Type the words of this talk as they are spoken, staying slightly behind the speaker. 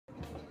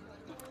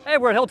Hey,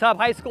 we're at Hilltop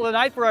High School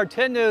tonight for our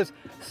 10 News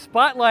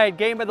Spotlight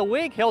Game of the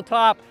Week.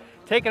 Hilltop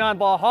taking on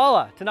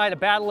Valhalla. Tonight, a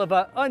battle of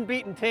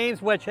unbeaten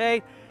teams, which,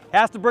 hey,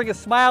 has to bring a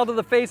smile to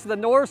the face of the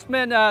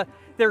Norsemen.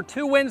 Their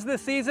 2 wins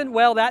this season,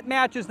 well, that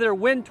matches their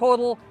win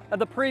total of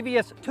the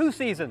previous 2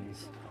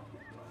 seasons.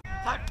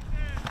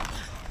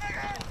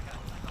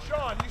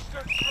 Sean, you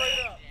stood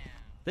straight up.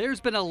 There's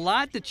been a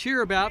lot to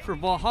cheer about for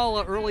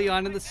Valhalla early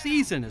on in the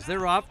season as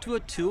they're off to a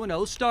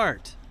 2-0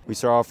 start. We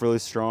start off really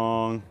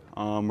strong.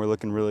 We're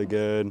looking really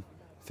good,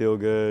 feel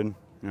good.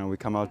 You know, we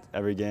come out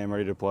every game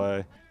ready to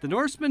play. The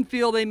Norsemen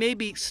feel they may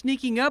be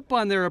sneaking up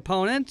on their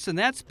opponents, and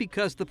that's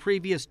because the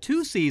previous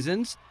 2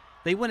 seasons,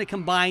 they went a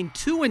combined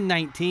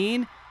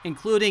 2-19,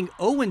 including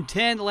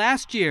 0-10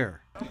 last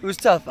year. It was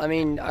tough. I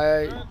mean,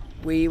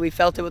 we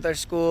felt it with our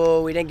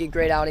school. We didn't get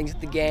great outings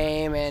at the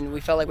game, and we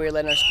felt like we were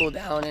letting our school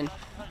down, and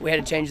we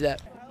had to change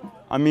that.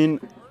 I mean,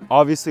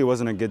 obviously it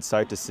wasn't a good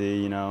sight to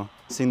see, you know,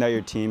 seeing that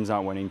your team's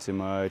not winning too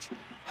much,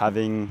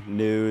 having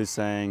news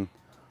saying,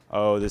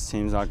 oh, this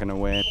team's not going to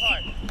win.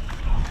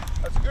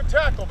 That's a good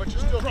tackle, but you're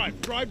still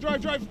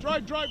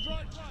drive.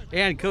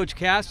 And Coach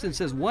Caston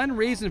says one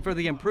reason for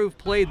the improved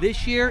play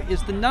this year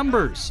is the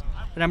numbers.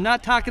 And I'm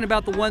not talking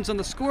about the ones on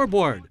the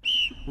scoreboard,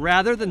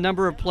 rather the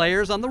number of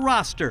players on the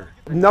roster.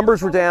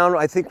 Numbers were down.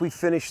 I think we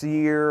finished the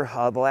year,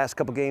 the last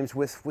couple games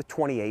with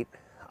 28.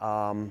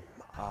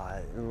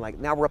 Like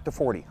now we're up to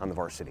 40 on the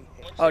varsity.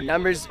 Oh,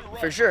 numbers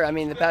for sure. I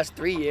mean, the past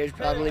 3 years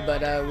probably,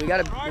 but we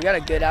got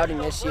a good outing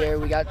this year.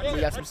 We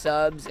got some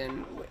subs,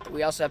 and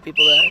we also have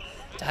people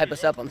to hype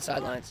us up on the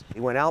sidelines.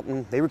 They went out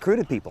and they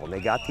recruited people, and they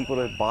got people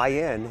to buy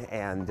in.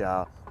 And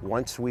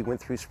once we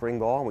went through spring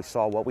ball and we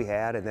saw what we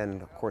had, and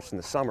then of course in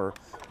the summer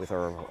with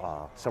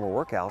our summer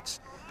workouts,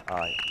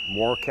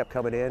 more kept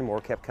coming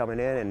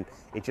in, and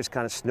it just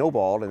kind of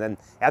snowballed. And then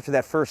after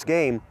that first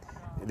game,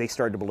 they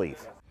started to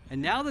believe.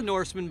 And now the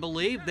Norsemen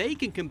believe they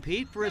can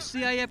compete for a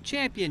CIF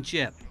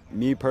championship.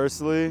 Me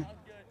personally,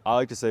 I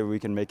like to say we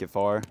can make it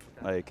far.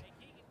 Like,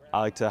 I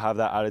like to have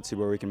that attitude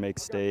where we can make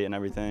state and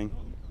everything.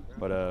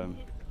 But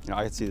you know,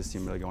 I can see this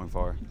team really going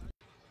far.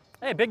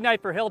 Hey, big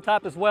night for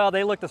Hilltop as well.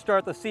 They look to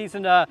start the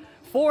season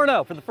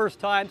 4-0 for the first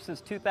time since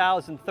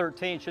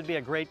 2013. Should be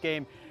a great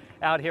game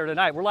out here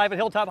tonight. We're live at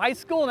Hilltop High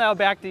School now.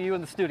 Back to you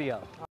in the studio.